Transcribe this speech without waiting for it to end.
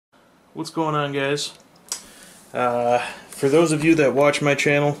What's going on, guys? For those of you that watch my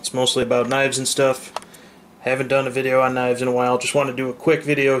channel, it's mostly about knives and stuff. Haven't done a video on knives in a while. Just want to do a quick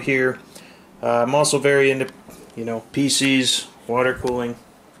video here. I'm also very into, PCs, water cooling,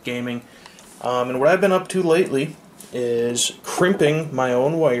 gaming. And what I've been up to lately is crimping my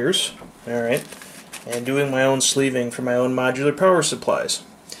own wires, alright, and doing my own sleeving for my own modular power supplies.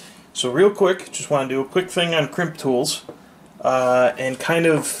 So real quick, just want to do a quick thing on crimp tools. And kind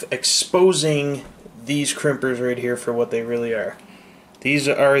of exposing these crimpers right here for what they really are. These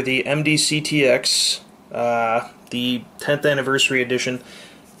are the CTX, the 10th anniversary edition.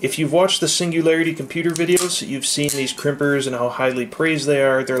 If you've watched the Singularity computer videos, you've seen these crimpers and how highly praised they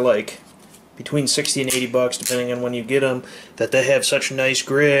are. They're like between 60 and 80 bucks depending on when you get them, that they have such nice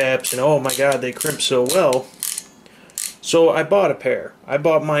grips and oh my god, they crimp so well. So I bought a pair. I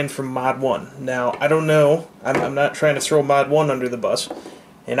bought mine from Mod 1. Now, I don't know, I'm not trying to throw Mod 1 under the bus,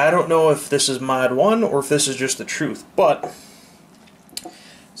 and I don't know if this is Mod 1 or if this is just the truth, but,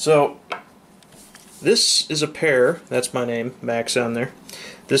 so, this is a pair, that's my name, Max on there.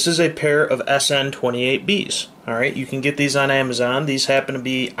 This is a pair of SN28Bs, alright? You can get these on Amazon. These happen to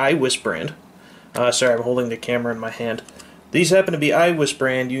be iWis brand. Sorry, I'm holding the camera in my hand. These happen to be iWis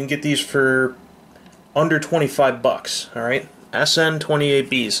brand. You can get these for under 25 bucks, alright?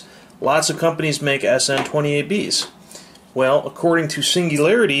 SN28Bs. Lots of companies make SN28Bs. Well, according to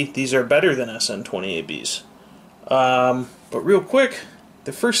Singularity, these are better than SN28Bs. But real quick,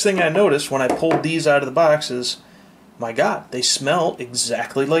 the first thing I noticed when I pulled these out of the box is, my god, they smell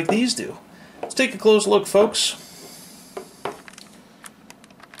exactly like these do. Let's take a close look, folks.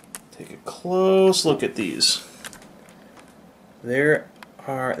 Take a close look at these.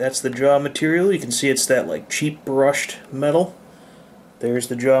 That's the jaw material. You can see it's that like cheap brushed metal. There's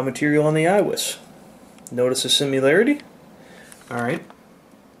the jaw material on the iWis. Notice the similarity? Alright.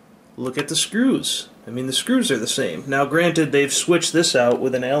 Look at the screws. I mean, the screws are the same. Now granted, they've switched this out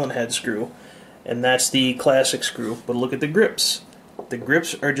with an Allen head screw, and that's the classic screw, but look at the grips. The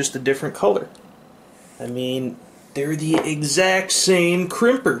grips are just a different color. I mean, they're the exact same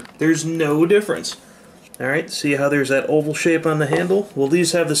crimper. There's no difference. Alright, see how there's that oval shape on the handle? Well,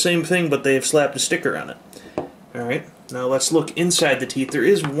 these have the same thing, but they have slapped a sticker on it. Alright, now let's look inside the teeth. There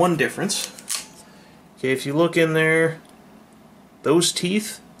is one difference. Okay, if you look in there, those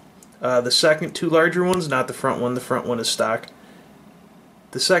teeth, the second two larger ones, not the front one is stock.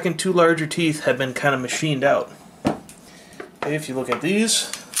 The second two larger teeth have been kind of machined out. Okay, if you look at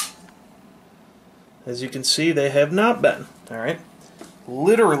these, as you can see, they have not been. Alright.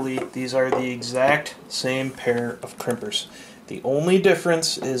 Literally, these are the exact same pair of crimpers. The only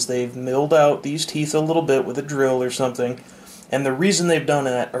difference is they've milled out these teeth a little bit with a drill or something, and the reason they've done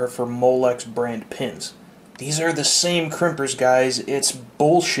that are for Molex brand pins. These are the same crimpers, guys. It's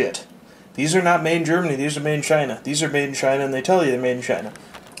bullshit. These are not made in Germany. These are made in China. These are made in China, and they tell you they're made in China.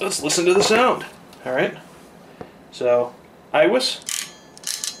 Let's listen to the sound. Alright? So, iWis,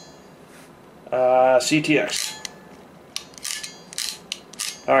 CTX.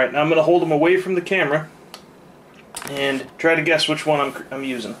 Alright, now I'm going to hold them away from the camera and try to guess which one I'm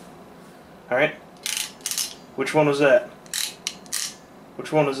using. Alright? Which one was that?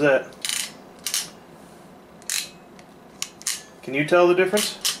 Which one was that? Can you tell the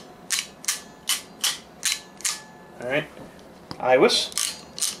difference? Alright. iWis,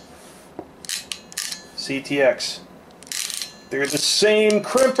 CTX. They're the same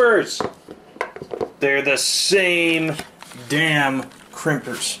crimpers! They're the same damn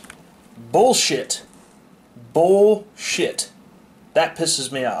crimpers. Bullshit. Bullshit. That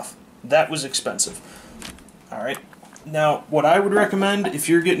pisses me off. That was expensive. Alright. Now, what I would recommend if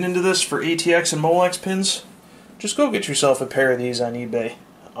you're getting into this for ATX and Molex pins, just go get yourself a pair of these on eBay.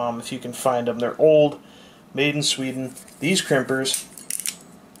 If you can find them. They're old, made in Sweden. These crimpers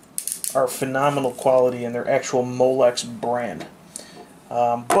are phenomenal quality and they're actual Molex brand.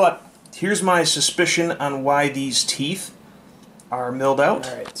 But here's my suspicion on why these teeth are milled out.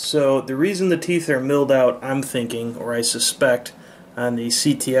 Alright, so the reason the teeth are milled out, I'm thinking, or I suspect, on the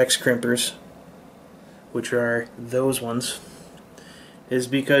CTX crimpers, which are those ones, is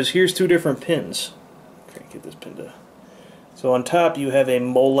because here's two different pins. Okay, get this pin to... So on top you have a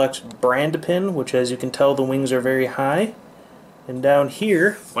Molex brand pin, which as you can tell the wings are very high. And down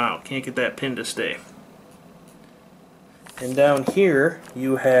here, wow, can't get that pin to stay. And down here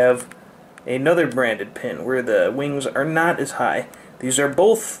you have another branded pin where the wings are not as high. These are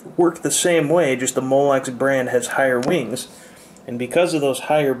both work the same way, just the Molex brand has higher wings. And because of those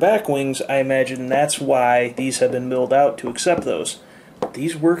higher back wings, I imagine that's why these have been milled out to accept those.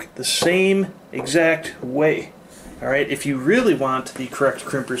 These work the same exact way. Alright, if you really want the correct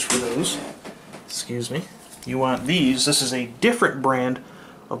crimpers for those, excuse me, you want these. This is a different brand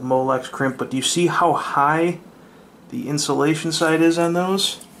of Molex crimp, but do you see how high the insulation side is on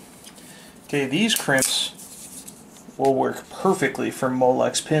those? Okay, these crimps will work perfectly for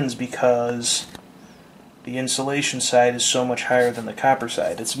Molex pins because the insulation side is so much higher than the copper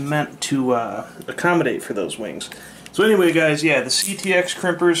side. It's meant to accommodate for those wings. So anyway, guys, yeah, the CTX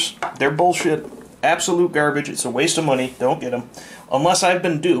crimpers, they're bullshit. Absolute garbage. It's a waste of money. Don't get them. Unless I've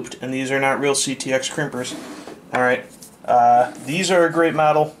been duped, and these are not real CTX crimpers. Alright, these are a great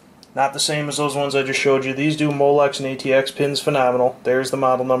model. Not the same as those ones I just showed you. These do Molex and ATX pins phenomenal. There's the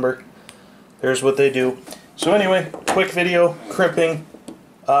model number. There's what they do. So anyway, quick video, crimping.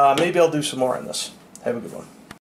 Maybe I'll do some more on this. Have a good one.